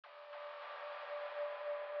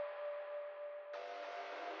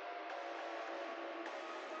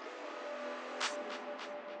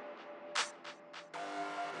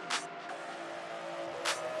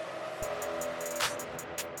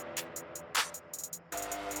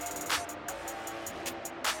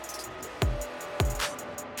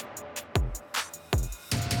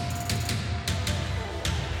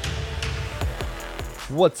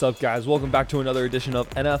What's up, guys? Welcome back to another edition of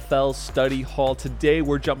NFL Study Hall. Today,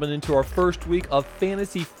 we're jumping into our first week of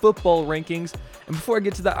fantasy football rankings. And before I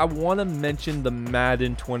get to that, I want to mention the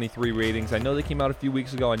Madden 23 ratings. I know they came out a few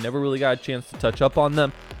weeks ago. I never really got a chance to touch up on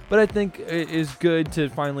them, but I think it is good to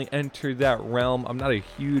finally enter that realm. I'm not a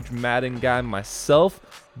huge Madden guy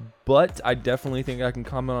myself, but I definitely think I can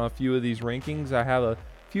comment on a few of these rankings. I have a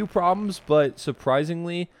few problems, but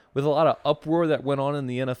surprisingly, with a lot of uproar that went on in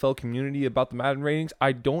the NFL community about the Madden ratings,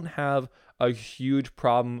 I don't have a huge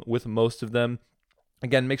problem with most of them.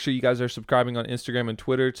 Again, make sure you guys are subscribing on Instagram and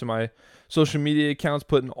Twitter to my social media accounts,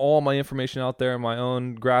 putting all my information out there, my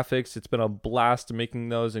own graphics. It's been a blast making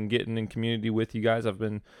those and getting in community with you guys. I've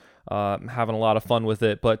been having a lot of fun with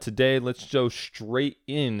it. But today, let's go straight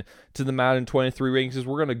in to the Madden 23 rankings.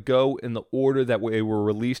 We're going to go in the order that they were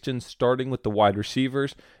released in, starting with the wide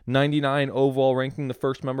receivers. 99 overall ranking, the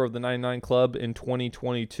first member of the 99 Club in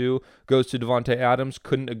 2022 goes to Davante Adams.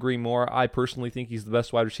 Couldn't agree more. I personally think he's the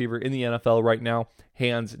best wide receiver in the NFL right now,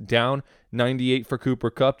 hands down. 98 for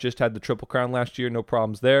Cooper Kupp, just had the Triple Crown last year, no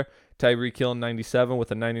problems there. Tyreek Hill 97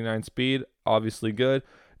 with a 99 speed, obviously good.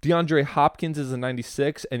 DeAndre Hopkins is a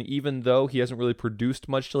 96, and even though he hasn't really produced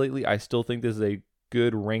much lately, I still think this is a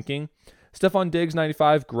good ranking. Stephon Diggs,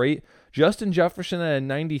 95, great. Justin Jefferson at a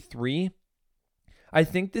 93. I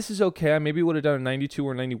think this is okay. I maybe would have done a 92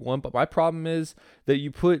 or 91, but my problem is that you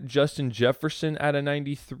put Justin Jefferson at a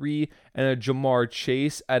 93 and a Jamar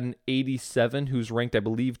Chase at an 87, who's ranked, I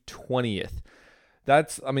believe, 20th.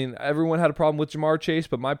 Everyone had a problem with Jamar Chase,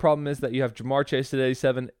 but my problem is that you have Jamar Chase at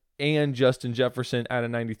 87 and Justin Jefferson at a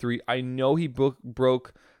 93. I know he broke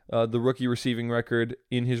the rookie receiving record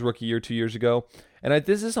in his rookie year 2 years ago. And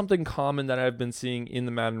this is something common that I've been seeing in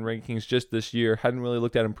the Madden rankings just this year. Hadn't really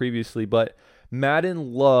looked at him previously, but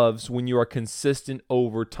Madden loves when you are consistent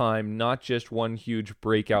over time, not just one huge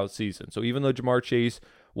breakout season. So even though Jamar Chase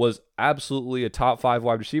was absolutely a top 5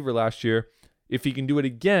 wide receiver last year, if he can do it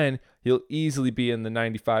again, he'll easily be in the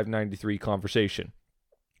 95-93 conversation.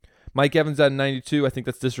 Mike Evans at a 92. I think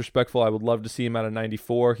that's disrespectful. I would love to see him at a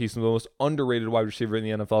 94. He's the most underrated wide receiver in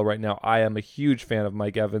the NFL right now. I am a huge fan of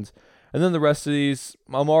Mike Evans. And then the rest of these,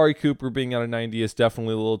 Amari Cooper being at a 90 is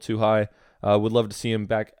definitely a little too high. Would love to see him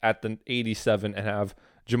back at the 87 and have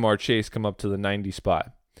Jamar Chase come up to the 90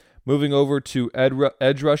 spot. Moving over to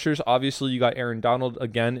edge rushers, obviously you got Aaron Donald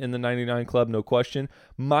again in the 99 club, no question.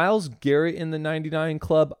 Myles Garrett in the 99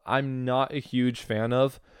 club, I'm not a huge fan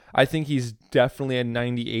of. I think he's definitely a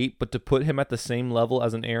 98, but to put him at the same level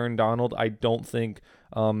as an Aaron Donald, I don't think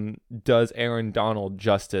does Aaron Donald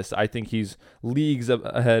justice. I think he's leagues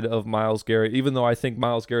ahead of Myles Garrett, even though I think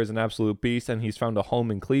Myles Garrett is an absolute beast and he's found a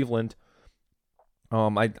home in Cleveland.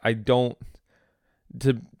 I don't...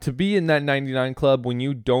 To be in that 99 club when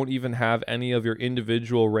you don't even have any of your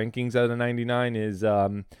individual rankings at a 99 is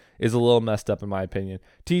a little messed up in my opinion.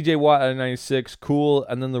 TJ Watt at a 96, cool.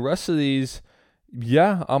 And then the rest of these...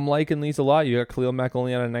 Yeah, I'm liking these a lot. You got Khalil Mack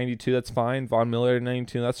only at a 92, that's fine. Von Miller at a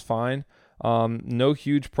 92, that's fine. No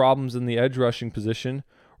huge problems in the edge rushing position.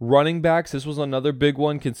 Running backs, this was another big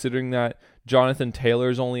one considering that Jonathan Taylor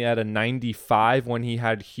is only at a 95 when he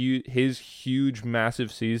had his huge,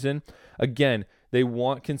 massive season. Again, they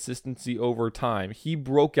want consistency over time. He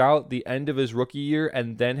broke out the end of his rookie year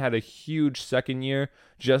and then had a huge second year,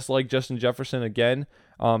 just like Justin Jefferson again.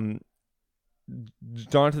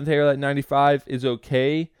 Jonathan Taylor at 95 is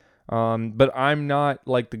okay, but I'm not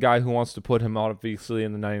like the guy who wants to put him obviously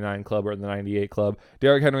in the 99 club or the 98 club.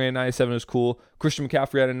 Derrick Henry at 97 is cool. Christian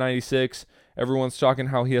McCaffrey at a 96. Everyone's talking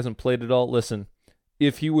how he hasn't played at all. Listen,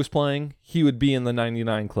 if he was playing, he would be in the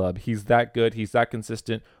 99 club. He's that good. He's that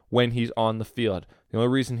consistent when he's on the field. The only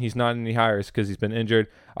reason he's not any higher is because he's been injured.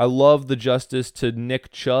 I love the justice to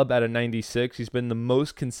Nick Chubb at a 96. He's been the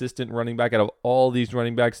most consistent running back out of all these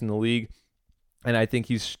running backs in the league. And I think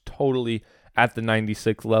he's totally at the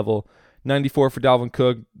 96 level. 94 for Dalvin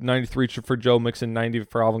Cook, 93 for Joe Mixon, 90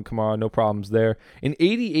 for Alvin Kamara, no problems there. An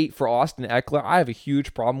 88 for Austin Eckler, I have a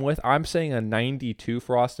huge problem with. I'm saying a 92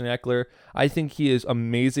 for Austin Eckler. I think he is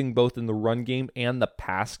amazing both in the run game and the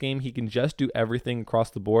pass game. He can just do everything across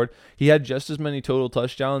the board. He had just as many total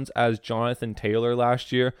touchdowns as Jonathan Taylor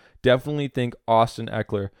last year. Definitely think Austin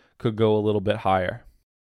Eckler could go a little bit higher.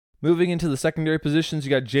 Moving into the secondary positions,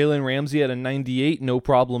 you got Jalen Ramsey at a 98, no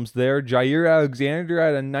problems there. Jair Alexander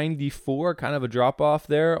at a 94, kind of a drop-off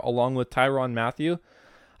there, along with Tyrann Mathieu.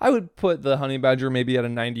 I would put the Honey Badger maybe at a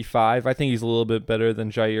 95. I think he's a little bit better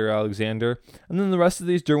than Jair Alexander. And then the rest of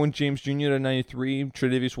these, Derwin James Jr. at a 93,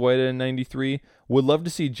 Tre'Davious White at a 93. Would love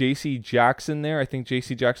to see J.C. Jackson there. I think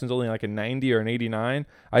J.C. Jackson's only like a 90 or an 89.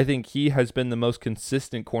 I think he has been the most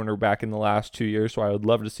consistent cornerback in the last 2 years, so I would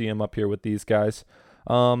love to see him up here with these guys.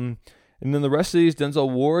 And then the rest of these,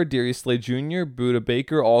 Denzel Ward, Darius Slay Jr., Budda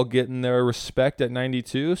Baker, all getting their respect at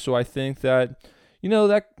 92. So I think that,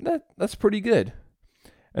 that's pretty good.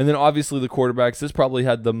 And then obviously the quarterbacks, this probably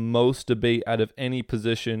had the most debate out of any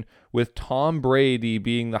position, with Tom Brady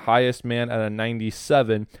being the highest man at a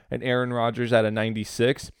 97 and Aaron Rodgers at a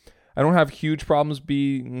 96. I don't have huge problems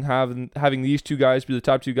having these two guys be the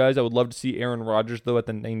top two guys. I would love to see Aaron Rodgers, though, at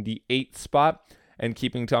the 98th spot and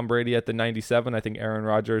keeping Tom Brady at the 97. I think Aaron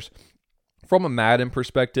Rodgers, from a Madden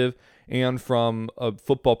perspective and from a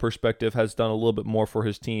football perspective, has done a little bit more for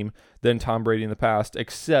his team than Tom Brady in the past,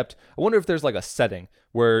 except I wonder if there's like a setting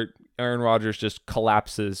where Aaron Rodgers just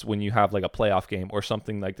collapses when you have like a playoff game or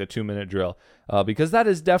something like the 2-minute drill, because that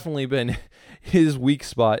has definitely been his weak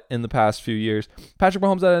spot in the past few years. Patrick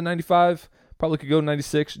Mahomes at a 95, probably could go to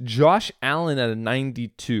 96. Josh Allen at a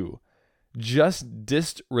 92. Just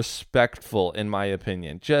disrespectful, in my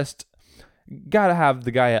opinion. Just gotta have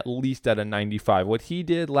the guy at least at a 95. What he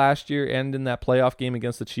did last year and in that playoff game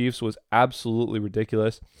against the Chiefs was absolutely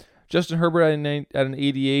ridiculous. Justin Herbert at an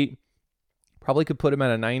 88. Probably could put him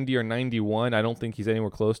at a 90 or 91. I don't think he's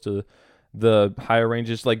anywhere close to the higher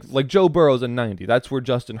ranges. Like Joe Burrow's a 90. That's where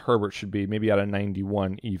Justin Herbert should be, maybe at a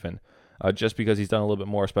 91 even, just because he's done a little bit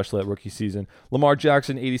more, especially at rookie season. Lamar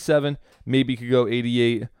Jackson, 87. Maybe could go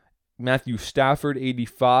 88. Matthew Stafford,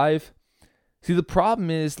 85. See, the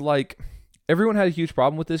problem is, everyone had a huge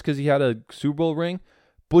problem with this because he had a Super Bowl ring,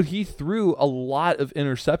 but he threw a lot of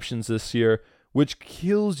interceptions this year, which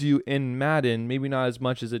kills you in Madden, maybe not as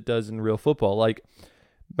much as it does in real football.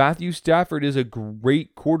 Matthew Stafford is a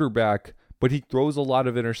great quarterback, but he throws a lot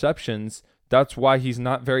of interceptions. That's why he's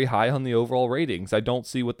not very high on the overall ratings. I don't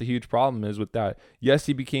see what the huge problem is with that. Yes,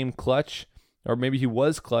 he became clutch, or maybe he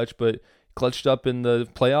was clutch, but clutched up in the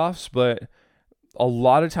playoffs, but a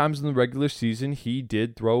lot of times in the regular season, he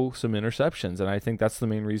did throw some interceptions, and I think that's the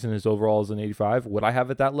main reason his overall is an 85. Would I have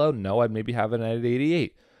it that low? No, I'd maybe have it at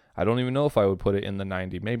 88. I don't even know if I would put it in the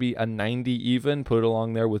 90. Maybe a 90 even, put it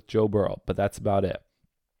along there with Joe Burrow, but that's about it.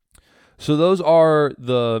 So those are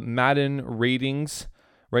the Madden ratings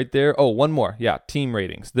right there. Oh, one more. Yeah, team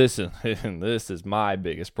ratings. This is my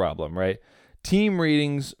biggest problem, right? Team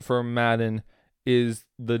ratings for Madden is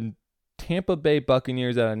the Tampa Bay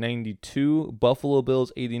Buccaneers at a 92, Buffalo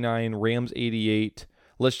Bills 89, Rams 88.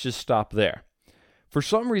 Let's just stop there. For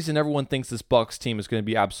some reason, everyone thinks this Bucs team is going to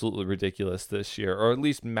be absolutely ridiculous this year, or at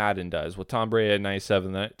least Madden does, with Tom Brady at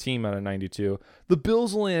 97, that team at a 92. The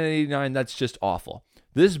Bills only at 89, that's just awful.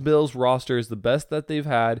 This Bills roster is the best that they've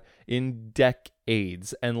had in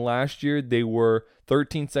decades, and last year they were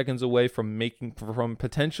 13 seconds away from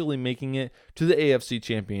potentially making it to the AFC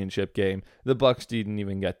Championship game. The Bucs didn't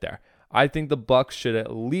even get there. I think the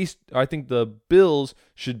Bills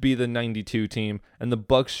should be the 92 team, and the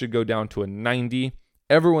Bucs should go down to a 90.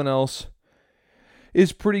 Everyone else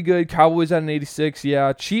is pretty good. Cowboys at an 86,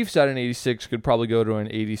 yeah. Chiefs at an 86 could probably go to an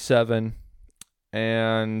 87.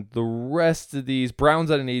 And the rest of these,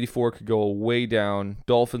 Browns at an 84 could go way down.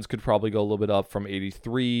 Dolphins could probably go a little bit up from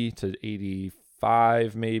 83 to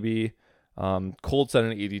 85 maybe. Colts at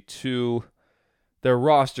an 82. Their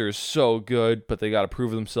roster is so good, but they got to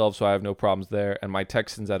prove themselves, so I have no problems there. And my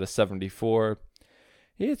Texans at a 74.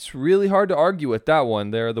 It's really hard to argue with that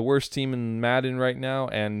one. They're the worst team in Madden right now,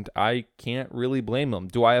 and I can't really blame them.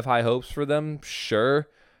 Do I have high hopes for them? Sure.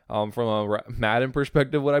 From a Madden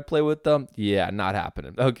perspective, would I play with them? Yeah, not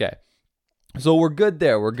happening. Okay. So we're good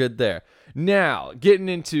there. Now, getting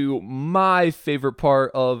into my favorite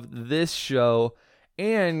part of this show,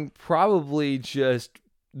 and probably just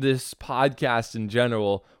this podcast in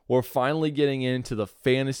general, we're finally getting into the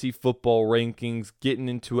fantasy football rankings, getting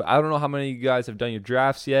into it. I don't know how many of you guys have done your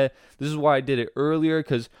drafts yet. This is why I did it earlier,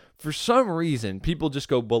 because for some reason, people just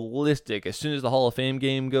go ballistic as soon as the Hall of Fame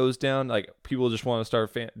game goes down. People just want to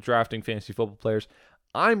start drafting fantasy football players.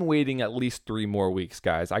 I'm waiting at least 3 more weeks,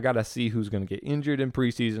 guys. I got to see who's going to get injured in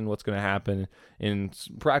preseason, what's going to happen in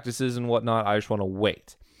practices and whatnot. I just want to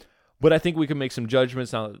wait. But I think we can make some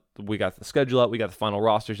judgments now that we got the schedule out, we got the final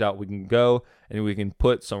rosters out, we can go and we can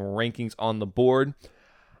put some rankings on the board.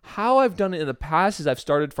 How I've done it in the past is I've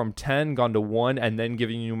started from 10, gone to 1, and then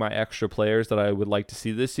giving you my extra players that I would like to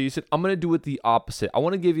see this season. I'm going to do it the opposite. I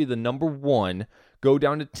want to give you the number 1, go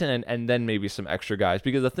down to 10, and then maybe some extra guys.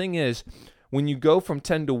 Because the thing is, when you go from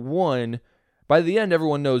 10 to 1, by the end,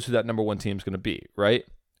 everyone knows who that number 1 team is going to be, right?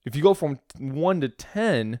 If you go from 1 to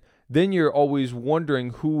 10, then you're always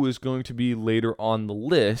wondering who is going to be later on the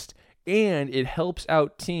list, and it helps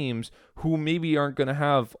out teams who maybe aren't going to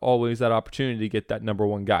have always that opportunity to get that number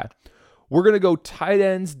 1 guy. We're going to go tight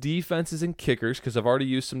ends, defenses, and kickers because I've already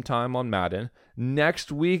used some time on Madden. Next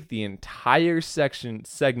week, the entire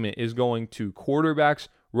segment is going to quarterbacks,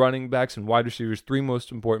 running backs, and wide receivers, 3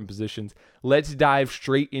 most important positions. Let's dive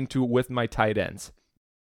straight into it with my tight ends.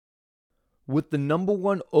 With the number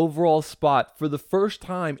 1 overall spot for the first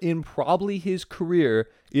time in probably his career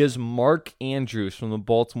is Mark Andrews from the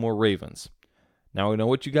Baltimore Ravens. Now I know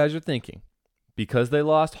what you guys are thinking. Because they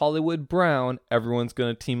lost Hollywood Brown, everyone's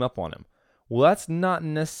going to team up on him. Well, that's not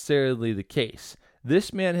necessarily the case.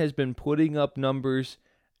 This man has been putting up numbers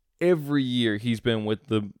every year he's been with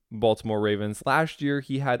the Baltimore Ravens. Last year,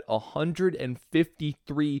 he had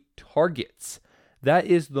 153 targets. That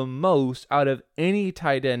is the most out of any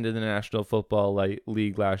tight end in the National Football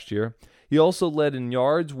League last year. He also led in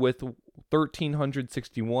yards with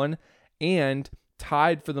 1,361 and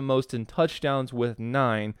tied for the most in touchdowns with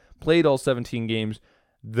 9, played all 17 games.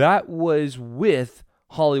 That was with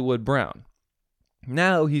Hollywood Brown.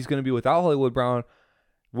 Now he's going to be without Hollywood Brown.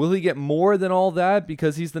 Will he get more than all that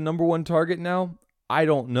because he's the number 1 target now? I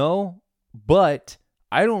don't know, but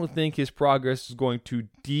I don't think his progress is going to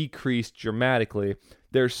decrease dramatically.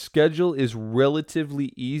 Their schedule is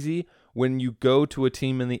relatively easy when you go to a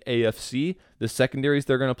team in the AFC. The secondaries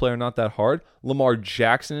they're going to play are not that hard. Lamar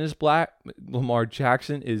Jackson is back,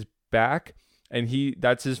 and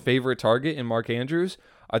that's his favorite target in Mark Andrews.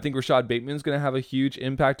 I think Rashad Bateman is going to have a huge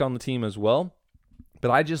impact on the team as well. But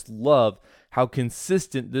I just love how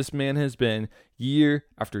consistent this man has been year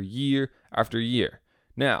after year after year.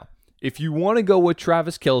 Now, if you want to go with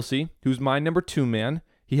Travis Kelce, who's my number 2 man,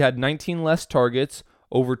 he had 19 less targets,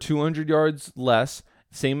 over 200 yards less,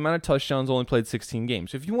 same amount of touchdowns, only played 16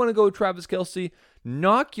 games. If you want to go with Travis Kelce,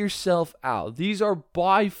 knock yourself out. These are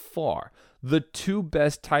by far the 2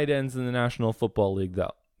 best tight ends in the National Football League,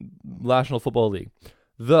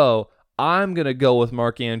 Though I'm going to go with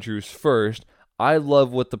Mark Andrews first. I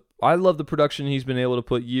love the production he's been able to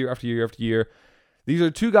put year after year after year. These are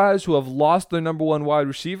 2 guys who have lost their number 1 wide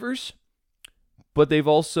receivers, but they've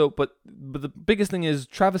also but the biggest thing is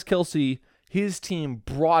Travis Kelce, his team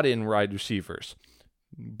brought in wide receivers.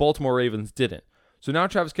 Baltimore Ravens didn't. So now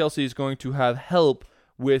Travis Kelce is going to have help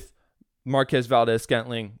with Marquez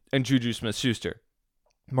Valdes-Scantling and Juju Smith-Schuster.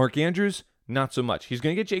 Mark Andrews, not so much. He's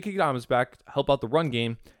going to get J.K. Dobbins back to help out the run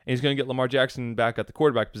game, and he's going to get Lamar Jackson back at the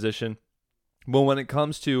quarterback position. But when it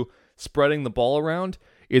comes to spreading the ball around,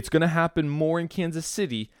 it's going to happen more in Kansas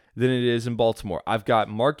City than it is in Baltimore. I've got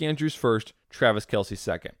Mark Andrews first, Travis Kelce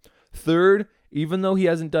second. Third, even though he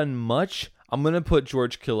hasn't done much, I'm going to put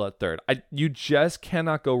George Kittle at third. You just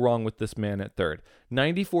cannot go wrong with this man at third.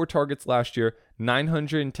 94 targets last year,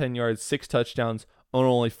 910 yards, 6 touchdowns on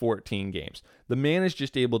only 14 games. The man is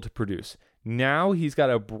just able to produce. Now he's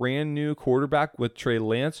got a brand new quarterback with Trey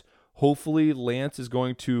Lance. Hopefully Lance is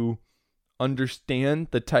going to understand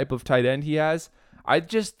the type of tight end he has. I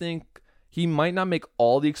just think he might not make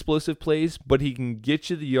all the explosive plays, but he can get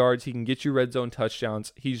you the yards. He can get you red zone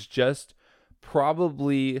touchdowns. He's just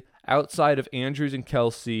probably, outside of Andrews and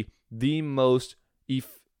Kelce, the most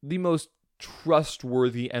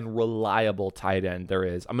trustworthy and reliable tight end there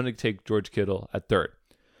is. I'm going to take George Kittle at third.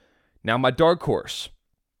 Now my dark horse,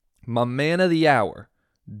 my man of the hour,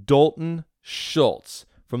 Dalton Schultz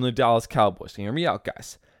from the Dallas Cowboys. Hear me out,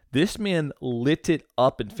 guys. This man lit it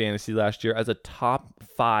up in fantasy last year as a top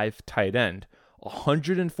 5 tight end.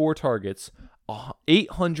 104 targets,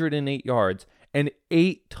 808 yards, and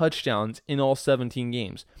 8 touchdowns in all 17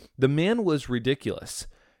 games. The man was ridiculous.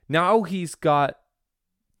 Now he's got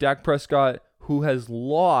Dak Prescott, who has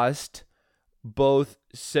lost both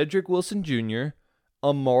Cedric Wilson Jr.,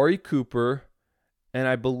 Amari Cooper, and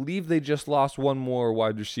I believe they just lost one more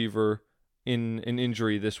wide receiver in an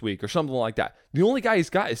injury this week or something like that. The only guy he's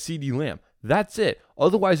got is CeeDee Lamb. That's it.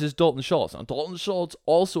 Otherwise, it's Dalton Schultz. Now, Dalton Schultz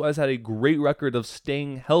also has had a great record of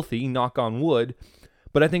staying healthy, knock on wood.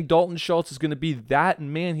 But I think Dalton Schultz is going to be that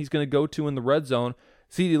man he's going to go to in the red zone.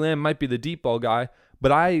 CeeDee Lamb might be the deep ball guy.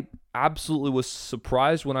 But I absolutely was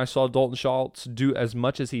surprised when I saw Dalton Schultz do as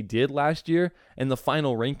much as he did last year. And the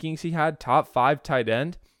final rankings he had, top 5 tight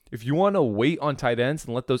end. If you want to wait on tight ends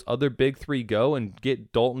and let those other big 3 go and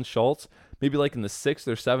get Dalton Schultz, maybe like in the 6th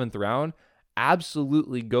or 7th round,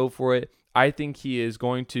 absolutely go for it. I think he is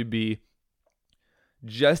going to be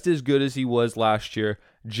just as good as he was last year,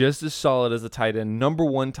 just as solid as a tight end. Number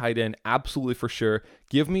 1 tight end, absolutely for sure.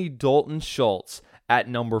 Give me Dalton Schultz at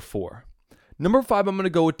number 4. Number 5, I'm going to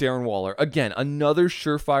go with Darren Waller. Again, another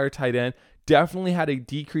surefire tight end. Definitely had a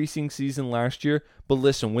decreasing season last year. But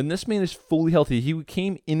listen, when this man is fully healthy, he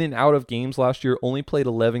came in and out of games last year, only played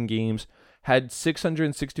 11 games, had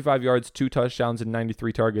 665 yards, 2 touchdowns, and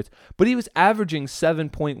 93 targets, but he was averaging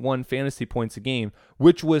 7.1 fantasy points a game,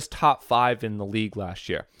 which was top 5 in the league last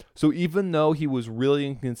year. So even though he was really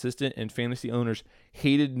inconsistent and fantasy owners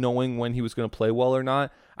hated knowing when he was going to play well or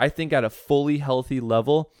not, I think at a fully healthy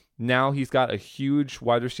level, now he's got a huge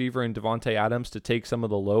wide receiver in Davante Adams to take some of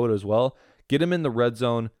the load as well. Get him in the red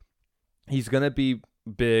zone. He's going to be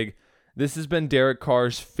big. This has been Derek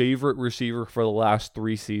Carr's favorite receiver for the last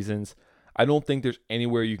 3 seasons. I don't think there's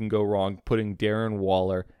anywhere you can go wrong putting Darren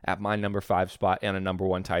Waller at my number 5 spot and a number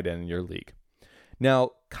 1 tight end in your league.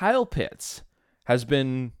 Now, Kyle Pitts has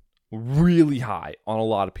been really high on a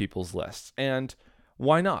lot of people's lists. And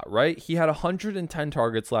why not, right? He had 110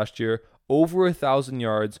 targets last year, over 1,000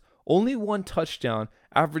 yards, only 1 touchdown,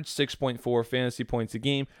 averaged 6.4 fantasy points a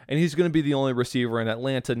game, and he's going to be the only receiver in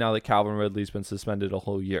Atlanta now that Calvin Ridley's been suspended a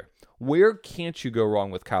whole year. Where can't you go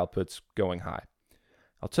wrong with Kyle Pitts going high?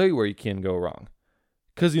 I'll tell you where you can go wrong.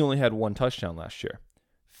 Because he only had 1 touchdown last year.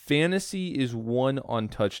 Fantasy is won on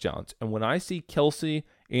touchdowns. And when I see Kelsey,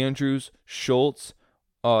 Andrews, Schultz,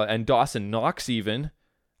 and Dawson Knox even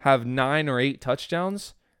have 9 or 8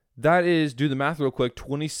 touchdowns, that is, do the math real quick,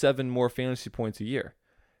 27 more fantasy points a year.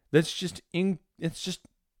 It's just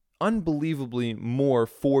unbelievably more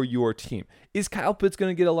for your team. Is Kyle Pitts going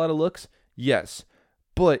to get a lot of looks? Yes.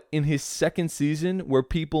 But in his second season, where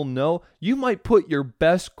people know, you might put your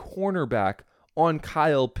best cornerback on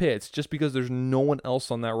Kyle Pitts just because there's no one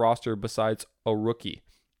else on that roster besides a rookie.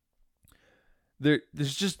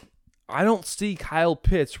 I don't see Kyle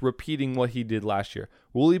Pitts repeating what he did last year.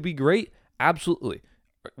 Will he be great? Absolutely.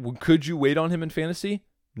 Could you wait on him in fantasy?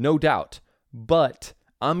 No doubt. But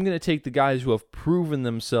I'm going to take the guys who have proven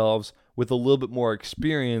themselves with a little bit more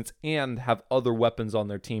experience and have other weapons on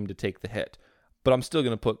their team to take the hit. But I'm still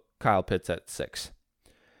going to put Kyle Pitts at 6.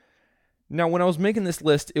 Now, when I was making this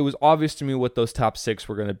list, it was obvious to me what those top 6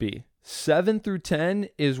 were going to be. 7 through 10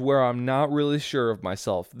 is where I'm not really sure of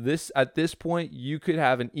myself. At this point, you could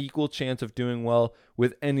have an equal chance of doing well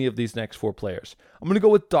with any of these next 4 players. I'm going to go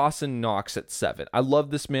with Dawson Knox at 7. I love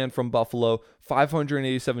this man from Buffalo.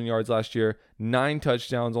 587 yards last year, 9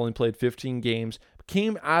 touchdowns, only played 15 games.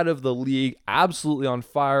 Came out of the league absolutely on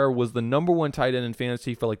fire, was the number 1 tight end in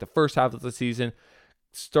fantasy for like the first half of the season.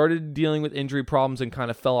 Started dealing with injury problems and kind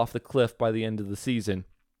of fell off the cliff by the end of the season.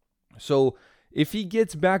 So if he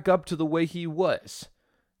gets back up to the way he was,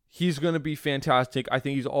 he's going to be fantastic. I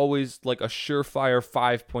think he's always like a surefire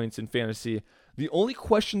 5 points in fantasy. The only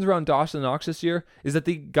questions around Dawson Knox this year is that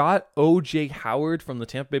they got O.J. Howard from the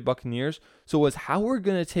Tampa Bay Buccaneers. So was Howard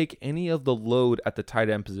going to take any of the load at the tight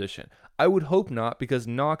end position? I would hope not, because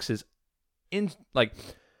Knox is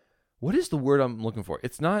what is the word I'm looking for?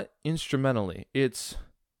 It's not instrumentally. Maybe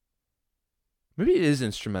it is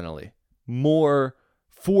instrumentally more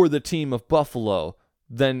for the team of Buffalo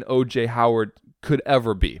than O.J. Howard could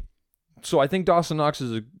ever be. So I think Dawson Knox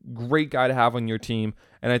is a great guy to have on your team.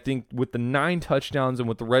 And I think with the 9 touchdowns and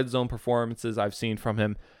with the red zone performances I've seen from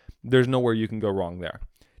him, there's nowhere you can go wrong there.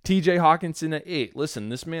 TJ Hawkinson at 8. Listen,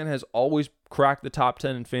 this man has always cracked the top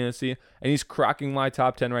 10 in fantasy, and he's cracking my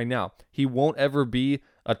top 10 right now. He won't ever be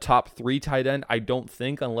a top 3 tight end, I don't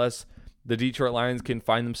think, unless the Detroit Lions can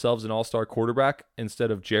find themselves an all-star quarterback instead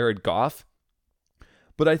of Jared Goff.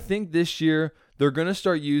 But I think this year they're going to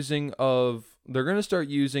start using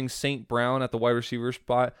St. Brown at the wide receiver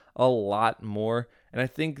spot a lot more. And I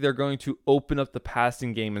think they're going to open up the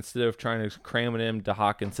passing game instead of trying to cram it in to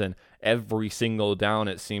Hawkinson every single down.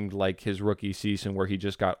 It seemed like his rookie season where he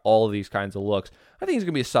just got all of these kinds of looks. I think he's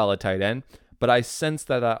going to be a solid tight end, but I sense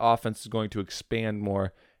that offense is going to expand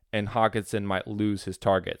more and Hawkinson might lose his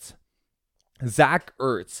targets. Zach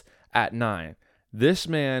Ertz at 9. This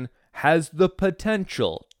man has the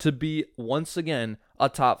potential to be, once again, a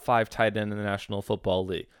top 5 tight end in the National Football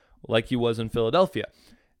League, like he was in Philadelphia.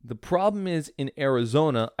 The problem is in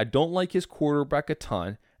Arizona, I don't like his quarterback a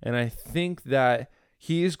ton, and I think that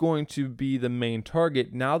he is going to be the main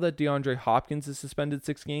target now that DeAndre Hopkins is suspended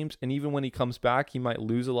 6 games, and even when he comes back, he might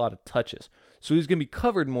lose a lot of touches. So he's going to be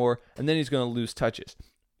covered more, and then he's going to lose touches.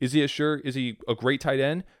 Is he a great tight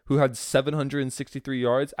end who had 763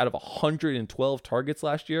 yards out of 112 targets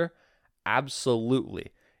last year? Absolutely.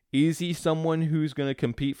 Is he someone who's going to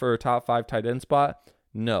compete for a top 5 tight end spot?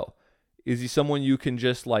 No. Is he someone you can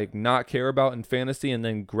just not care about in fantasy and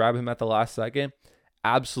then grab him at the last second?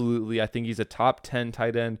 Absolutely. I think he's a top 10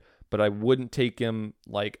 tight end, but I wouldn't take him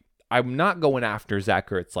I'm not going after Zach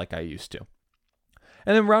Ertz like I used to.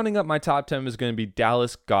 And then rounding up my top 10 is going to be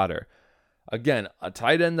Dallas Goedert. Again, a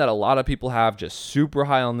tight end that a lot of people have just super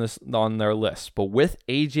high on their list. But with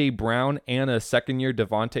A.J. Brown and a second-year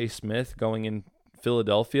Devontae Smith going in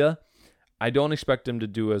Philadelphia, I don't expect him to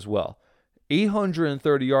do as well.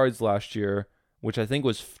 830 yards last year, which I think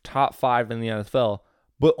was top 5 in the NFL,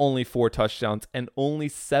 but only 4 touchdowns and only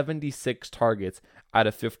 76 targets out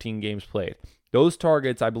of 15 games played. Those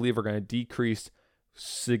targets, I believe, are going to decrease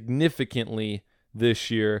significantly this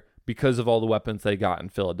year because of all the weapons they got in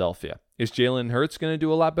Philadelphia. Is Jalen Hurts going to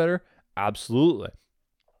do a lot better? Absolutely.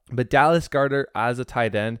 But Dallas Goedert as a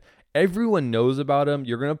tight end, everyone knows about him.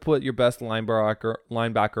 You're going to put your best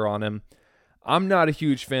linebacker on him. I'm not a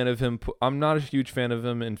huge fan of him. I'm not a huge fan of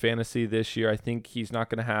him in fantasy this year. I think he's not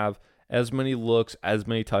going to have as many looks, as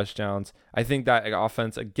many touchdowns. I think that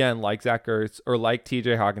offense, again, like Zach Ertz or like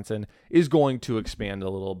TJ Hawkinson, is going to expand a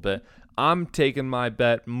little bit. I'm taking my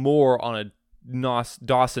bet more on a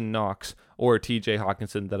Dawson Knox or a TJ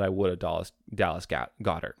Hawkinson than I would a Dallas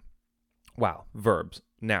Goedert. Wow, verbs,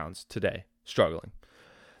 nouns today, struggling.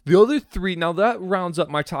 The other 3, now that rounds up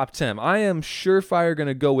my top 10. I am surefire going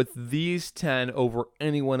to go with these 10 over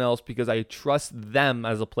anyone else because I trust them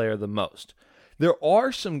as a player the most. There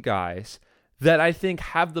are some guys that I think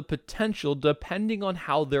have the potential depending on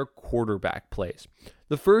how their quarterback plays.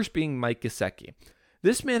 The first being Mike Gesicki.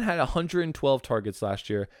 This man had 112 targets last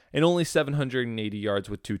year and only 780 yards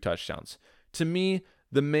with 2 touchdowns. To me,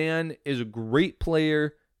 the man is a great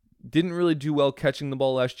player. Didn't really do well catching the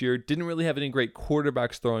ball last year. Didn't really have any great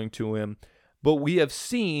quarterbacks throwing to him. But we have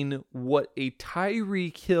seen what a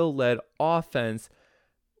Tyreek Hill-led offense,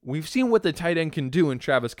 we've seen what the tight end can do in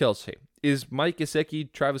Travis Kelce. Is Mike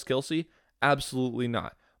Gesicki Travis Kelce? Absolutely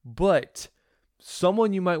not. But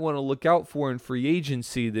someone you might want to look out for in free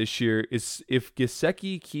agency this year is if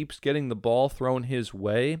Gesicki keeps getting the ball thrown his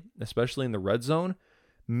way, especially in the red zone,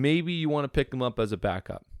 maybe you want to pick him up as a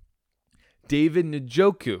backup. David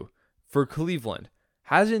Njoku for Cleveland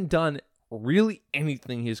hasn't done really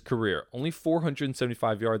anything his career. Only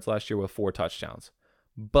 475 yards last year with 4 touchdowns.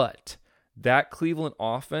 But that Cleveland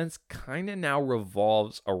offense kind of now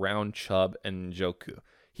revolves around Chubb and Njoku.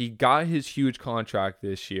 He got his huge contract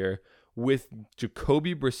this year. With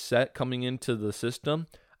Jacoby Brissett coming into the system,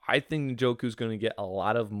 I think Njoku's going to get a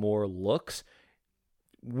lot of more looks.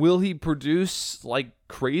 Will he produce like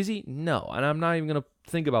crazy? No, and I'm not even going to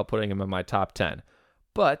think about putting him in my top 10.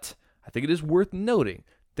 But I think it is worth noting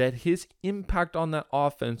that his impact on that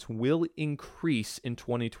offense will increase in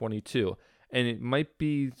 2022. And it might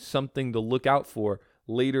be something to look out for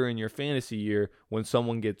later in your fantasy year when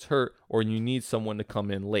someone gets hurt or you need someone to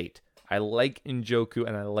come in late. I like Njoku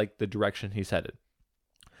and I like the direction he's headed.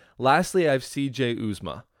 Lastly, I have CJ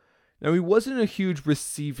Uzomah. Now, he wasn't a huge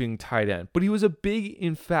receiving tight end, but he was a big,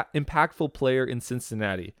 impactful player in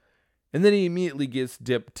Cincinnati. And then he immediately gets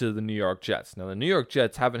dipped to the New York Jets. Now, the New York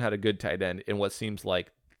Jets haven't had a good tight end in what seems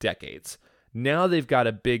like decades. Now they've got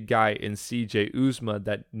a big guy in CJ Uzomah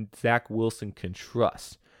that Zach Wilson can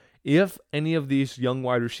trust. If any of these young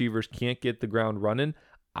wide receivers can't get the ground running,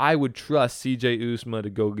 I would trust CJ Uzomah to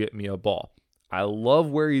go get me a ball. I love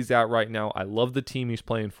where he's at right now. I love the team he's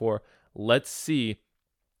playing for. Let's see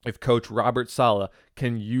if Coach Robert Saleh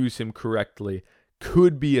can use him correctly.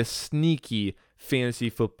 Could be a sneaky fantasy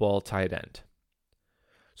football tight end.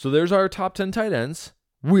 So there's our top 10 tight ends.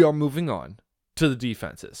 We are moving on to the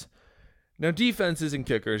defenses. Now, defenses and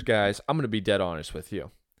kickers, guys, I'm going to be dead honest with you.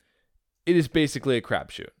 It is basically a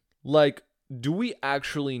crapshoot. Like, do we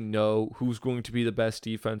actually know who's going to be the best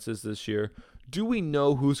defenses this year? Do we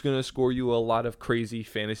know who's going to score you a lot of crazy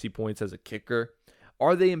fantasy points as a kicker?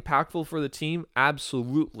 Are they impactful for the team?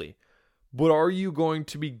 Absolutely. But are you going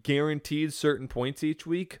to be guaranteed certain points each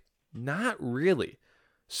week? Not really.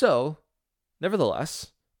 So,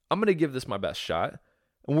 nevertheless, I'm going to give this my best shot,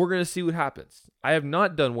 and we're going to see what happens. I have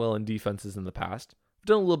not done well in defenses in the past. I've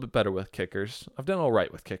done a little bit better with kickers. I've done all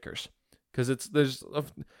right with kickers because there's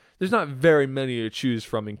not very many to choose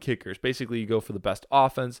from in kickers. Basically, you go for the best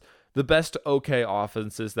offense, the best okay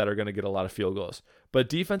offenses that are going to get a lot of field goals. But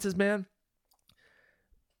defenses, man,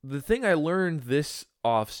 the thing I learned this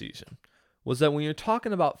offseason was that when you're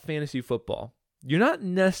talking about fantasy football, you're not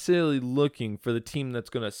necessarily looking for the team that's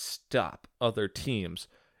going to stop other teams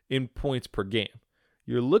in points per game.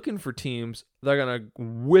 You're looking for teams that are going to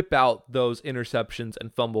whip out those interceptions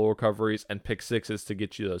and fumble recoveries and pick sixes to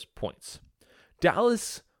get you those points.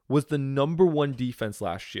 Dallas was the number 1 defense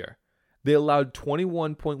last year. They allowed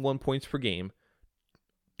 21.1 points per game,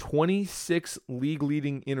 26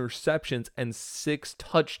 league-leading interceptions, and 6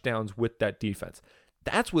 touchdowns with that defense.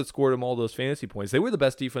 That's what scored them all those fantasy points. They were the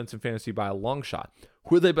best defense in fantasy by a long shot.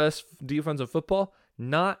 Were they best defense in football?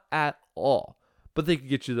 Not at all. But they could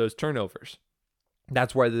get you those turnovers.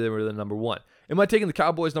 That's why they were the number 1. Am I taking the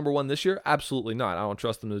Cowboys number 1 this year? Absolutely not. I don't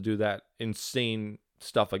trust them to do that insane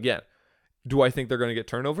stuff again. Do I think they're going to get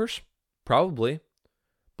turnovers? Probably.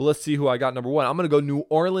 But let's see who I got number 1. I'm going to go New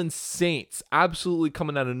Orleans Saints. Absolutely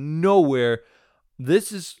coming out of nowhere.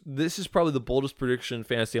 This is probably the boldest prediction in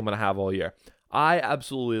fantasy I'm going to have all year. I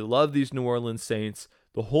absolutely love these New Orleans Saints.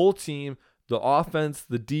 The whole team, the offense,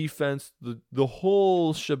 the defense, the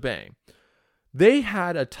whole shebang. They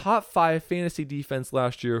had a top 5 fantasy defense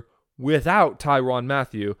last year without Tyrann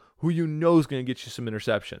Mathieu, who you know is going to get you some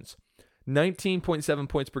interceptions. 19.7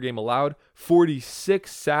 points per game allowed,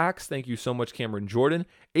 46 sacks. Thank you so much, Cameron Jordan.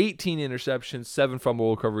 18 interceptions, 7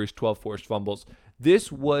 fumble recoveries, 12 forced fumbles.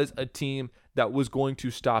 This was a team that was going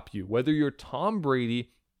to stop you. Whether you're Tom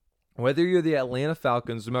Brady, whether you're the Atlanta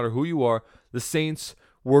Falcons, no matter who you are, the Saints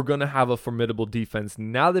were going to have a formidable defense.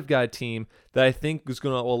 Now they've got a team that I think is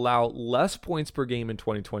going to allow less points per game in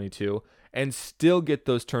 2022 and still get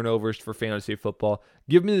those turnovers for fantasy football.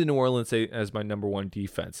 Give me the New Orleans Saints as my number 1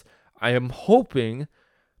 defense. I am hoping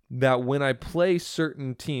that when I play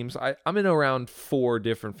certain teams, I'm in around 4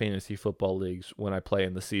 different fantasy football leagues when I play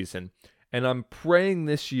in the season. And I'm praying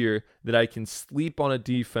this year that I can sleep on a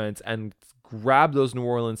defense and grab those New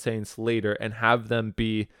Orleans Saints later and have them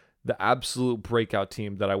be the absolute breakout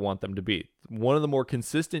team that I want them to be. One of the more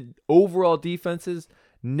consistent overall defenses.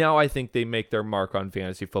 Now I think they make their mark on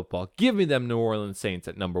fantasy football. Give me them New Orleans Saints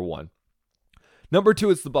at number 1. Number 2,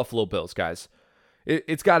 it's the Buffalo Bills, guys.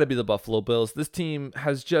 It's got to be the Buffalo Bills. This team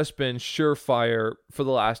has just been surefire for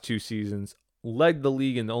the last 2 seasons. Led the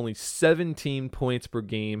league in only 17 points per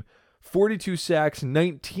game. 42 sacks,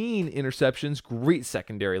 19 interceptions. Great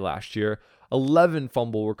secondary last year. 11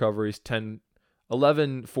 fumble recoveries,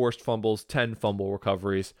 11 forced fumbles, 10 fumble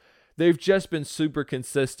recoveries. They've just been super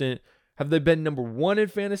consistent. Have they been number 1 in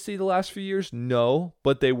fantasy the last few years? No,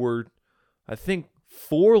 but they were, I think,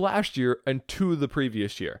 4 last year and 2 the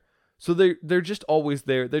previous year. So they're just always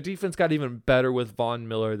there. Their defense got even better with Von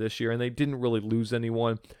Miller this year, and they didn't really lose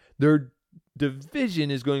anyone. Their division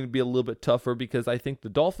is going to be a little bit tougher because I think the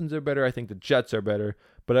Dolphins are better. I think the Jets are better,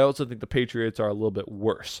 but I also think the Patriots are a little bit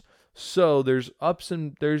worse. So there's ups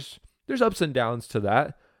and downs to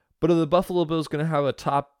that. But are the Buffalo Bills going to have a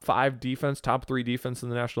top 5 defense, top 3 defense in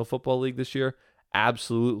the National Football League this year?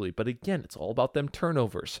 Absolutely. But again, it's all about them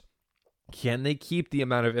turnovers. Can they keep the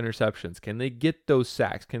amount of interceptions? Can they get those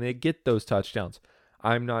sacks? Can they get those touchdowns?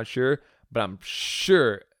 I'm not sure, but I'm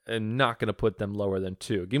sure I'm not going to put them lower than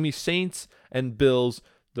 2. Give me Saints and Bills,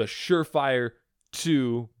 the surefire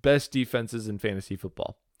 2 best defenses in fantasy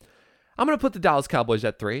football. I'm going to put the Dallas Cowboys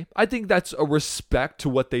at 3. I think that's a respect to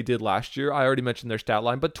what they did last year. I already mentioned their stat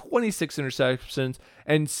line, but 26 interceptions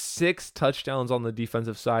and 6 touchdowns on the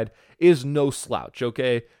defensive side is no slouch,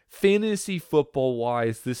 okay? Fantasy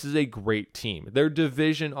football-wise, this is a great team. Their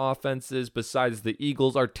division offenses, besides the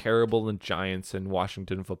Eagles, are terrible than Giants and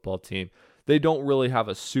Washington football team. They don't really have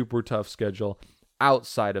a super tough schedule.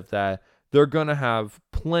 Outside of that, they're going to have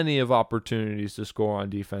plenty of opportunities to score on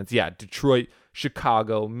defense. Yeah, Detroit,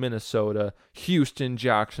 Chicago, Minnesota, Houston,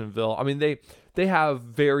 Jacksonville. I mean, they have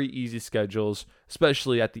very easy schedules,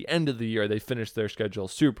 especially at the end of the year. They finish their schedule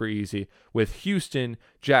super easy with Houston,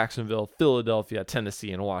 Jacksonville, Philadelphia,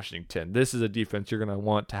 Tennessee, and Washington. This is a defense you're going to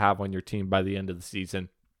want to have on your team by the end of the season.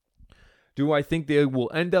 Do I think they will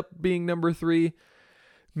end up being number 3?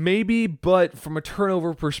 Maybe, but from a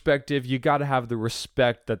turnover perspective, you got to have the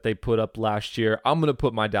respect that they put up last year. I'm going to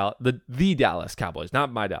put the Dallas Cowboys,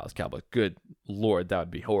 not my Dallas Cowboys. Good Lord, that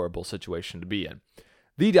would be a horrible situation to be in.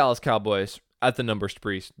 The Dallas Cowboys at the number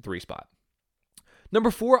 3 spot.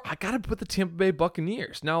 Number 4, I got to put the Tampa Bay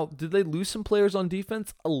Buccaneers. Now, did they lose some players on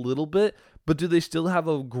defense? A little bit, but do they still have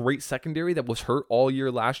a great secondary that was hurt all year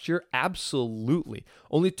last year? Absolutely.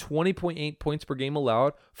 Only 20.8 points per game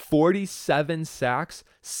allowed, 47 sacks,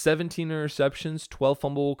 17 interceptions, 12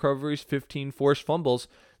 fumble recoveries, 15 forced fumbles.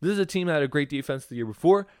 This is a team that had a great defense the year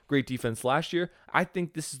before, great defense last year. I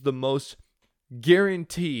think this is the most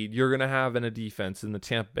guaranteed you're going to have in a defense in the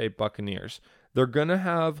Tampa Bay Buccaneers. They're going to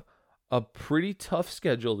have a pretty tough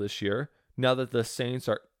schedule this year now that the Saints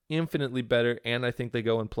are infinitely better, and I think they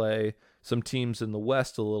go and play some teams in the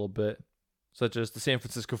West a little bit, such as the San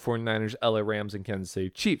Francisco 49ers, LA Rams, and Kansas City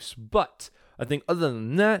Chiefs. But I think other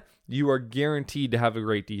than that, you are guaranteed to have a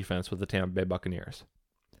great defense with the Tampa Bay Buccaneers.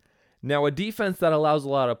 Now, a defense that allows a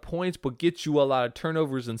lot of points but gets you a lot of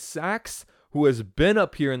turnovers and sacks, who has been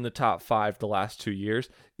up here in the top 5 the last 2 years,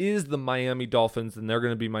 is the Miami Dolphins, and they're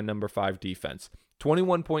going to be my number 5 defense.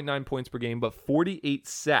 21.9 points per game, but 48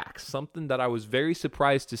 sacks, something that I was very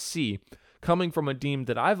surprised to see coming from a team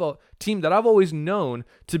that I've always known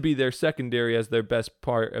to be their secondary as their best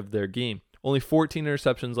part of their game. Only 14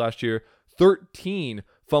 interceptions last year, 13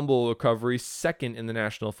 fumble recoveries, second in the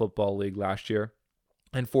National Football League last year,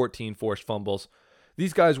 and 14 forced fumbles.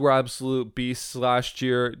 These guys were absolute beasts last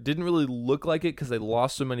year. Didn't really look like it because they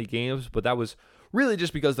lost so many games, but that was really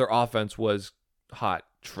just because their offense was hot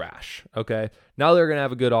trash. Okay. Now they're going to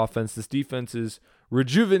have a good offense. This defense is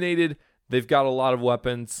rejuvenated. They've got a lot of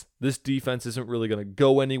weapons. This defense isn't really going to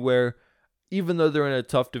go anywhere. Even though they're in a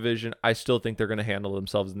tough division, I still think they're going to handle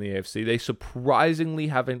themselves in the AFC. They surprisingly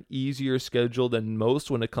have an easier schedule than most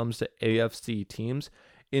when it comes to AFC teams.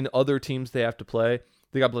 In other teams they have to play,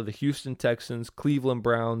 they got to play the Houston Texans, Cleveland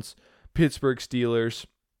Browns, Pittsburgh Steelers.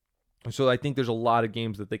 So I think there's a lot of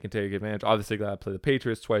games that they can take advantage. Obviously, they got to play the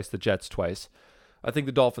Patriots twice, the Jets twice. I think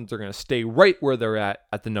the Dolphins are going to stay right where they're at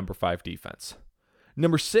the number 5 defense.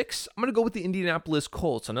 Number 6, I'm going to go with the Indianapolis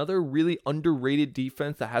Colts, another really underrated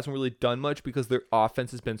defense that hasn't really done much because their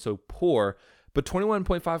offense has been so poor. But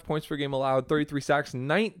 21.5 points per game allowed, 33 sacks,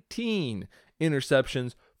 19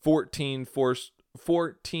 interceptions, 14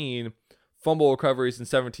 fumble recoveries, and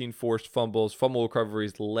 17 forced fumbles. Fumble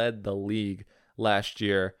recoveries led the league last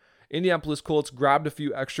year. Indianapolis Colts grabbed a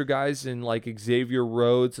few extra guys in like Xavier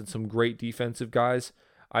Rhodes and some great defensive guys.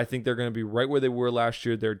 I think they're going to be right where they were last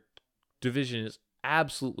year. Their division is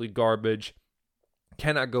absolutely garbage.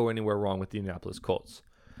 Cannot go anywhere wrong with the Indianapolis Colts.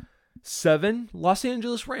 7, Los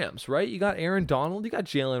Angeles Rams, right? You got Aaron Donald, you got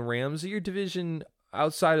Jalen Ramsey. Your division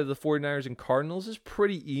outside of the 49ers and Cardinals is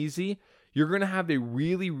pretty easy. You're going to have a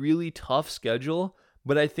really, really tough schedule,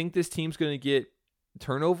 but I think this team's going to get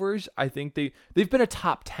turnovers. I think they've been a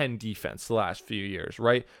top 10 defense the last few years,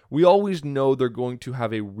 right? We always know they're going to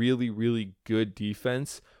have a really, really good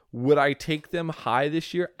defense. Would I take them high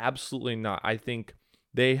this year? Absolutely not. I think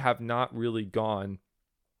they have not really gone.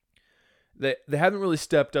 They haven't really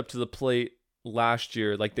stepped up to the plate last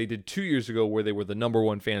year like they did 2 years ago where they were the number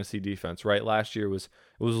 1 fantasy defense, right? Last year was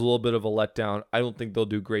a little bit of a letdown. I don't think they'll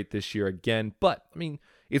do great this year again, but I mean,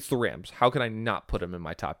 it's the Rams. How can I not put them in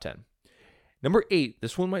my top 10? Number 8,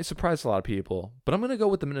 this one might surprise a lot of people, but I'm going to go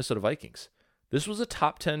with the Minnesota Vikings. This was a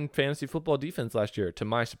top 10 fantasy football defense last year, to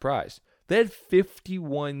my surprise. They had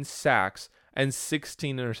 51 sacks and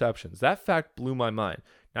 16 interceptions. That fact blew my mind.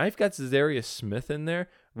 Now you've got Za'Darius Smith in there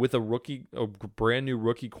with a brand new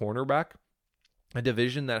rookie cornerback, a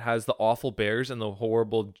division that has the awful Bears and the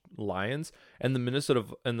horrible Lions, and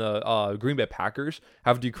the Green Bay Packers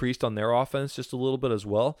have decreased on their offense just a little bit as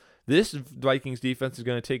well. This Vikings defense is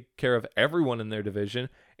going to take care of everyone in their division,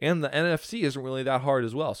 and the NFC isn't really that hard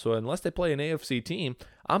as well. So unless they play an AFC team,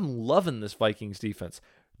 I'm loving this Vikings defense.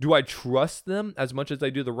 Do I trust them as much as I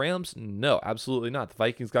do the Rams? No, absolutely not. The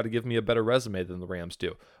Vikings got to give me a better resume than the Rams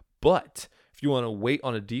do. But if you want to wait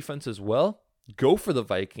on a defense as well, go for the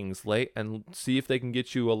Vikings late and see if they can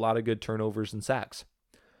get you a lot of good turnovers and sacks.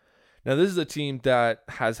 Now, this is a team that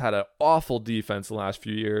has had an awful defense the last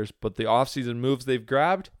few years, but the offseason moves they've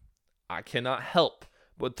grabbed, I cannot help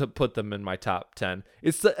but to put them in my top 10.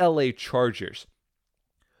 It's the LA Chargers.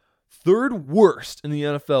 3rd worst in the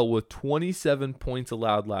NFL with 27 points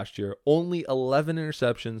allowed last year, only 11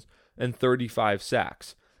 interceptions and 35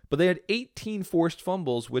 sacks. But they had 18 forced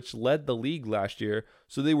fumbles, which led the league last year,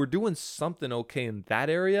 so they were doing something okay in that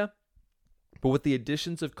area. But with the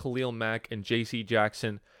additions of Khalil Mack and J.C.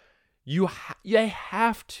 Jackson, they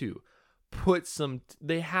have to put some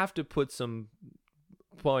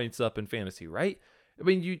points up in fantasy, right? I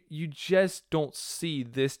mean, you just don't see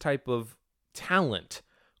this type of talent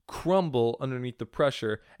crumble underneath the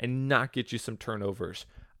pressure and not get you some turnovers.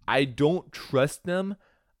 I don't trust them.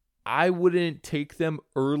 I wouldn't take them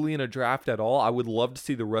early in a draft at all. I would love to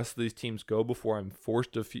see the rest of these teams go before I'm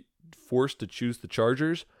forced to choose the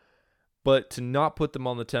Chargers. But to not put them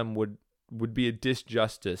on the 10 would be a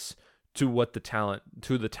disjustice to the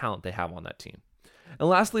talent they have on that team. And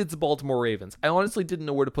lastly, it's the Baltimore Ravens. I honestly didn't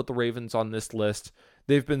know where to put the Ravens on this list.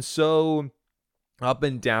 They've been so up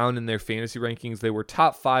and down in their fantasy rankings. They were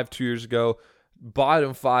top 5 2 years ago,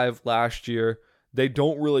 bottom 5 last year. They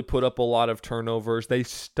don't really put up a lot of turnovers. They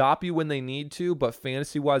stop you when they need to, but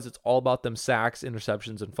fantasy-wise, it's all about them sacks,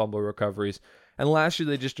 interceptions, and fumble recoveries. And last year,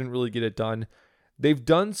 they just didn't really get it done. They've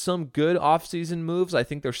done some good offseason moves. I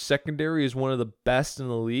think their secondary is one of the best in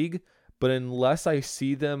the league, but unless I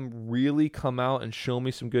see them really come out and show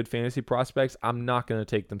me some good fantasy prospects, I'm not going to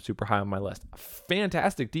take them super high on my list.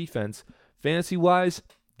 Fantastic defense. Fantasy-wise,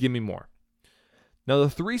 give me more. Now, the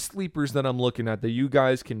 3 sleepers that I'm looking at that you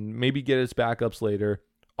guys can maybe get as backups later,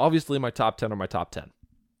 obviously my top 10 are my top 10.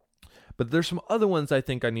 But there's some other ones I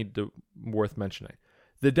think worth mentioning.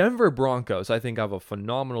 The Denver Broncos, I think, have a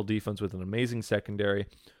phenomenal defense with an amazing secondary.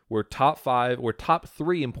 We're top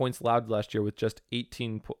 3 in points allowed last year with just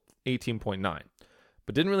 18.9.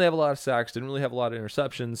 But didn't really have a lot of sacks, didn't really have a lot of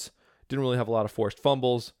interceptions, didn't really have a lot of forced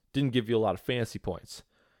fumbles, didn't give you a lot of fantasy points.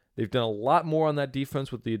 They've done a lot more on that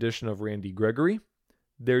defense with the addition of Randy Gregory.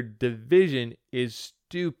 Their division is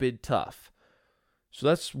stupid tough. So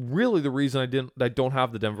that's really the reason I don't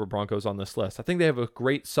have the Denver Broncos on this list. I think they have a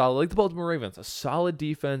great, solid, like the Baltimore Ravens, a solid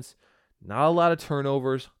defense, not a lot of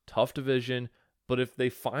turnovers, tough division. But if they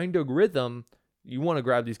find a rhythm, you want to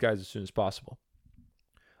grab these guys as soon as possible.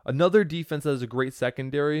 Another defense that has a great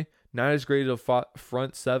secondary, not as great of a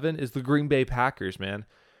front seven, is the Green Bay Packers, man.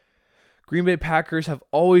 Green Bay Packers have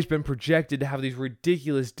always been projected to have these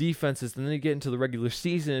ridiculous defenses, and then they get into the regular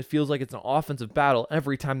season, it feels like it's an offensive battle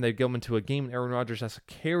every time they go into a game and Aaron Rodgers has to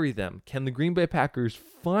carry them. Can the Green Bay Packers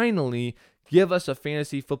finally give us a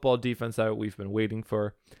fantasy football defense that we've been waiting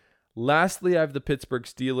for? Lastly, I have the Pittsburgh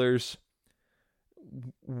Steelers.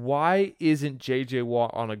 Why isn't J.J.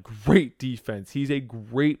 Watt on a great defense? He's a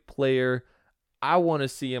great player. I want to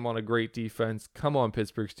see him on a great defense. Come on,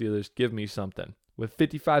 Pittsburgh Steelers, give me something. With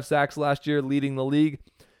 55 sacks last year, leading the league,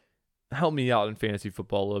 help me out in fantasy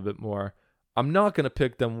football a little bit more. I'm not going to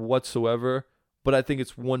pick them whatsoever, but I think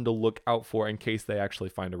it's one to look out for in case they actually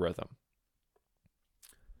find a rhythm.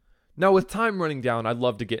 Now, with time running down, I'd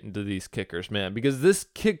love to get into these kickers, man, because this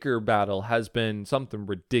kicker battle has been something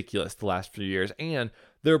ridiculous the last few years, and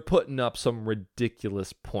they're putting up some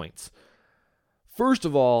ridiculous points. First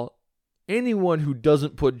of all, anyone who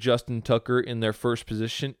doesn't put Justin Tucker in their first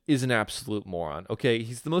position is an absolute moron, okay?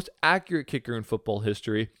 He's the most accurate kicker in football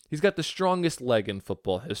history. He's got the strongest leg in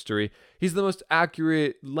football history. He's the most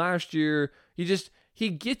accurate. Last year, he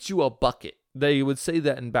gets you a bucket. They would say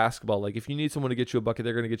that in basketball. Like, if you need someone to get you a bucket,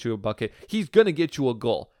 they're going to get you a bucket. He's going to get you a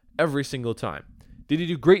goal every single time. Did he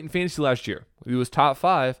do great in fantasy last year? He was top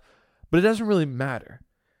 5, but it doesn't really matter.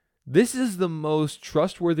 This is the most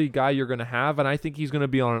trustworthy guy you're going to have, and I think he's going to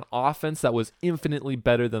be on an offense that was infinitely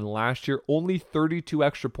better than last year. Only 32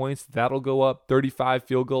 extra points, that'll go up. 35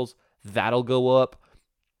 field goals, that'll go up.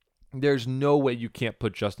 There's no way you can't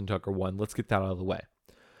put Justin Tucker 1. Let's get that out of the way.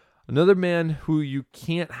 Another man who you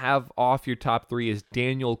can't have off your top 3 is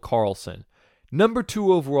Daniel Carlson. Number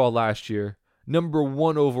 2 overall last year, number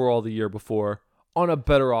 1 overall the year before, on a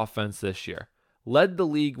better offense this year. Led the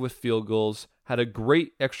league with field goals, had a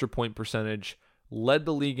great extra point percentage, led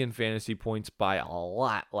the league in fantasy points by a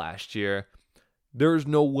lot last year. There's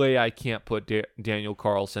no way I can't put Daniel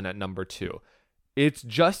Carlson at number 2. It's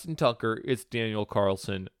Justin Tucker, it's Daniel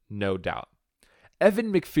Carlson, no doubt.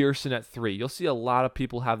 Evan McPherson at 3. You'll see a lot of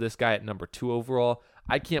people have this guy at number 2 overall.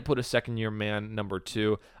 I can't put a second-year man number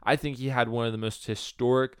 2. I think he had one of the most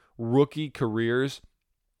historic rookie careers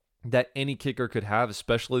that any kicker could have,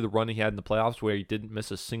 especially the run he had in the playoffs where he didn't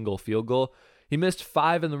miss a single field goal. He missed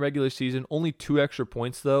 5 in the regular season, only 2 extra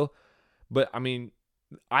points though. But I mean,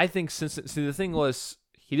 I think the thing was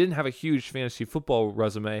he didn't have a huge fantasy football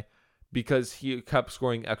resume because he kept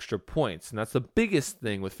scoring extra points. And that's the biggest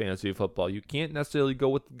thing with fantasy football. You can't necessarily go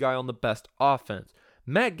with the guy on the best offense.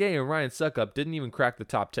 Matt Gay and Ryan Succop didn't even crack the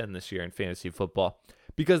top 10 this year in fantasy football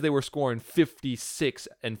because they were scoring 56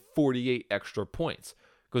 and 48 extra points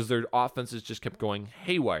because their offenses just kept going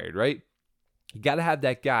haywire, right? You got to have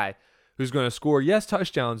that guy who's going to score, yes,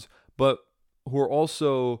 touchdowns, but who are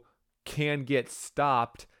also can get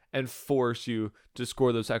stopped and force you to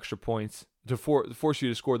score those extra points, to force you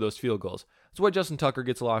to score those field goals. That's why Justin Tucker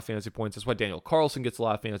gets a lot of fantasy points. That's why Daniel Carlson gets a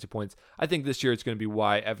lot of fantasy points. I think this year it's going to be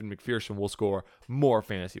why Evan McPherson will score more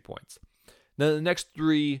fantasy points. Now, the next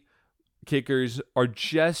 3 kickers are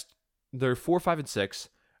they're 4, 5, and 6,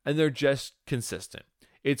 and they're just consistent.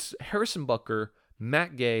 It's Harrison Butker,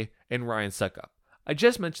 Matt Gay, and Ryan Succop. I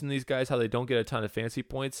just mentioned these guys, how they don't get a ton of fantasy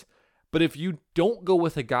points. But if you don't go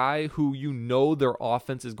with a guy who you know their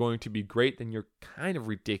offense is going to be great, then you're kind of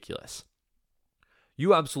ridiculous.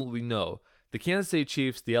 You absolutely know the Kansas City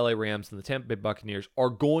Chiefs, the LA Rams, and the Tampa Bay Buccaneers are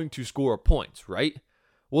going to score points, right?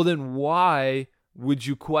 Well, then why would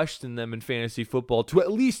you question them in fantasy football to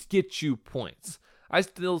at least get you points? I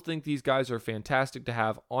still think these guys are fantastic to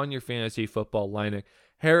have on your fantasy football lineup.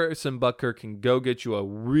 Harrison Butker can go get you a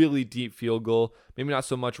really deep field goal. Maybe not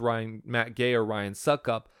so much Matt Gay or Ryan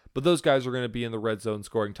Succop, but those guys are going to be in the red zone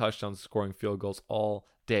scoring touchdowns, scoring field goals all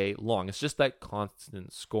day long. It's just that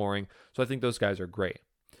constant scoring. So I think those guys are great.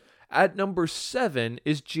 At number 7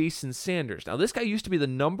 is Jason Sanders. Now, this guy used to be the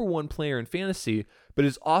number 1 player in fantasy, but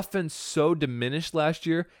his offense so diminished last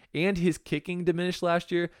year and his kicking diminished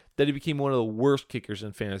last year that he became one of the worst kickers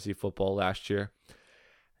in fantasy football last year.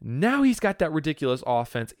 Now he's got that ridiculous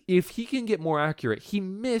offense. If he can get more accurate, he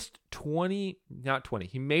missed he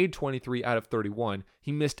made 23 out of 31.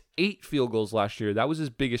 He missed 8 field goals last year. That was his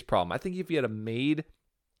biggest problem. I think if he had made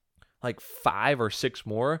like 5 or 6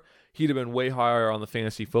 more, he'd have been way higher on the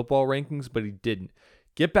fantasy football rankings, but he didn't.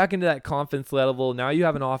 Get back into that confidence level. Now you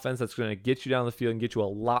have an offense that's going to get you down the field and get you a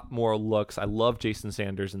lot more looks. I love Jason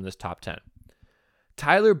Sanders in this top 10.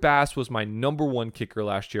 Tyler Bass was my number 1 kicker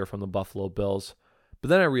last year from the Buffalo Bills. But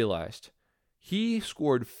then I realized he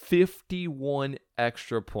scored 51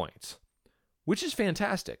 extra points, which is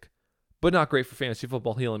fantastic, but not great for fantasy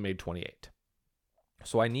football. He only made 28.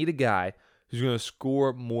 So I need a guy who's going to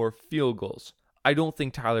score more field goals. I don't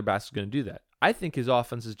think Tyler Bass is going to do that. I think his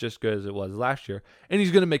offense is just good as it was last year, and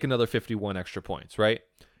he's going to make another 51 extra points, right?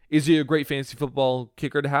 Is he a great fantasy football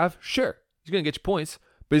kicker to have? Sure. He's going to get you points,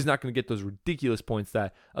 but he's not going to get those ridiculous points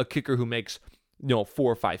that a kicker who makes 4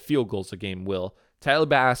 or 5 field goals a game will. Tyler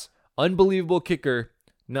Bass, unbelievable kicker,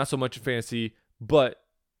 not so much in fantasy, but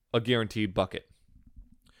a guaranteed bucket.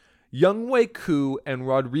 Younghoe Koo and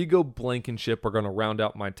Rodrigo Blankenship are going to round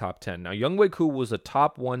out my top 10. Now, Younghoe Koo was a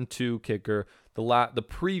top 1-2 kicker the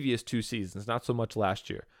previous 2 seasons, not so much last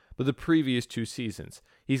year, but the previous 2 seasons.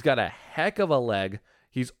 He's got a heck of a leg.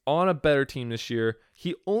 He's on a better team this year.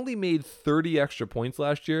 He only made 30 extra points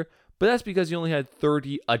last year, but that's because he only had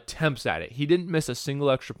 30 attempts at it. He didn't miss a single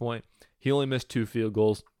extra point. He only missed 2 field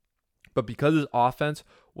goals. But because his offense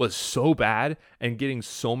was so bad and getting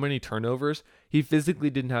so many turnovers, he physically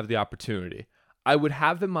didn't have the opportunity. I would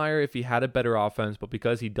have him higher if he had a better offense, but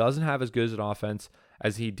because he doesn't have as good as an offense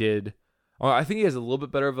as he did, or I think he has a little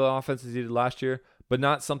bit better of an offense as he did last year, but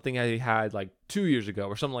not something that he had like 2 years ago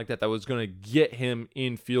or something like that was going to get him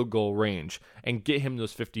in field goal range and get him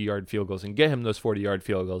those 50-yard field goals and get him those 40-yard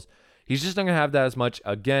field goals. He's just not going to have that as much.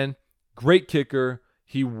 Again, great kicker.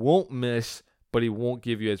 He won't miss, but he won't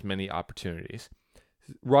give you as many opportunities.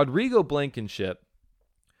 Rodrigo Blankenship,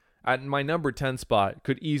 at my number 10 spot,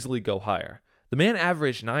 could easily go higher. The man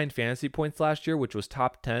averaged 9 fantasy points last year, which was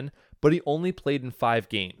top 10, but he only played in 5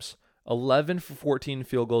 games. 11 for 14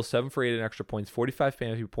 field goals, 7 for 8 in extra points, 45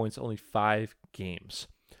 fantasy points, only 5 games.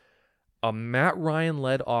 A Matt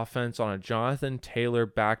Ryan-led offense on a Jonathan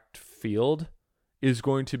Taylor-backed field is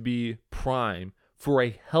going to be prime for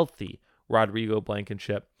a healthy Rodrigo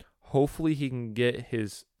Blankenship. Hopefully he can get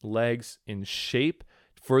his legs in shape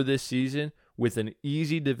for this season. With an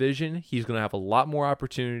easy division, he's going to have a lot more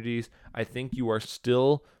opportunities. I think you are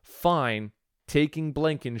still fine taking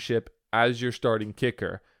Blankenship as your starting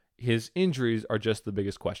kicker. His injuries are just the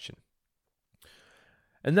biggest question.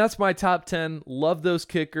 And that's my top 10. Love those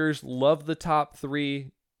kickers. Love the top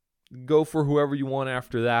 3. Go for whoever you want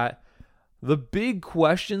after that. The big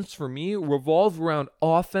questions for me revolve around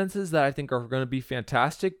offenses that I think are going to be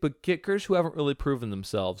fantastic, but kickers who haven't really proven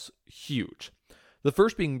themselves huge. The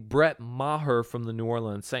first being Brett Maher from the New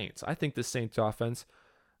Orleans Saints. I think the Saints offense,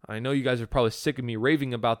 I know you guys are probably sick of me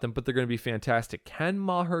raving about them, but they're going to be fantastic. Can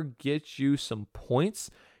Maher get you some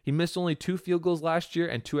points? He missed only 2 field goals last year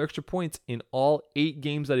and 2 extra points in all 8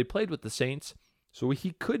 games that he played with the Saints, so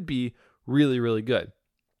he could be really, really good.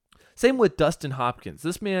 Same with Dustin Hopkins.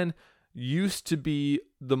 This man used to be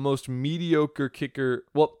the most mediocre kicker.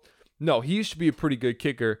 Well, no, he used to be a pretty good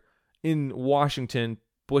kicker in Washington,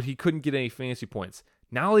 but he couldn't get any fantasy points.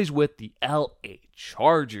 Now he's with the LA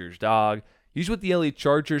Chargers, dog. He's with the LA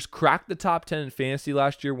Chargers, cracked the top 10 in fantasy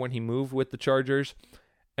last year when he moved with the Chargers,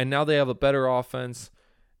 and now they have a better offense.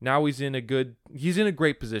 Now he's in a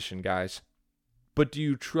great position, guys. But do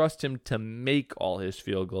you trust him to make all his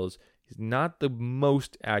field goals? He's not the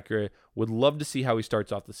most accurate. Would love to see how he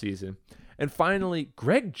starts off the season. And finally,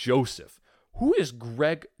 Greg Joseph. Who is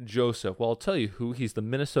Greg Joseph? Well, I'll tell you who. He's the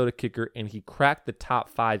Minnesota kicker, and he cracked the top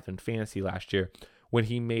 5 in fantasy last year when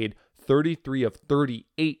he made 33 of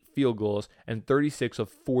 38 field goals and 36 of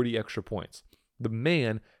 40 extra points. The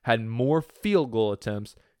man had more field goal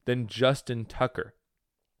attempts than Justin Tucker.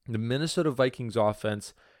 The Minnesota Vikings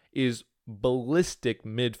offense is ballistic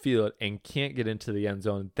midfield and can't get into the end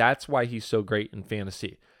zone. That's why he's so great in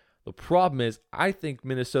fantasy. The problem is, I think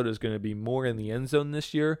Minnesota is going to be more in the end zone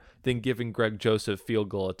this year than giving Greg Joseph field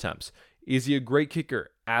goal attempts. Is he a great kicker?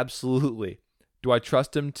 Absolutely. Do I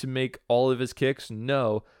trust him to make all of his kicks?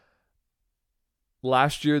 No.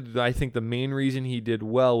 Last year, I think the main reason he did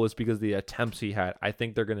well was because of the attempts he had. I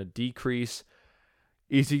think they're going to decrease.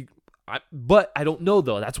 But I don't know,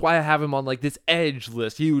 though. That's why I have him on like this edge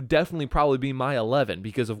list. He would definitely probably be my 11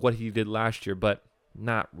 because of what he did last year, but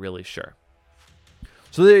not really sure.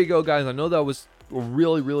 So there you go, guys. I know that was a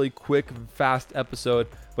really, really quick and fast episode,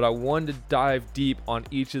 but I wanted to dive deep on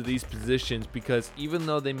each of these positions because even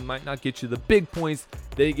though they might not get you the big points,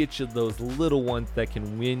 they get you those little ones that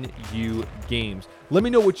can win you games. Let me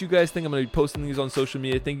know what you guys think. I'm going to be posting these on social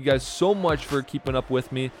media. Thank you guys so much for keeping up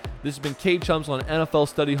with me. This has been K Chums on NFL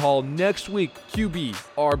Study Hall. Next week, QB,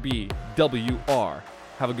 RB, WR.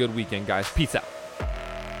 Have a good weekend, guys. Peace out.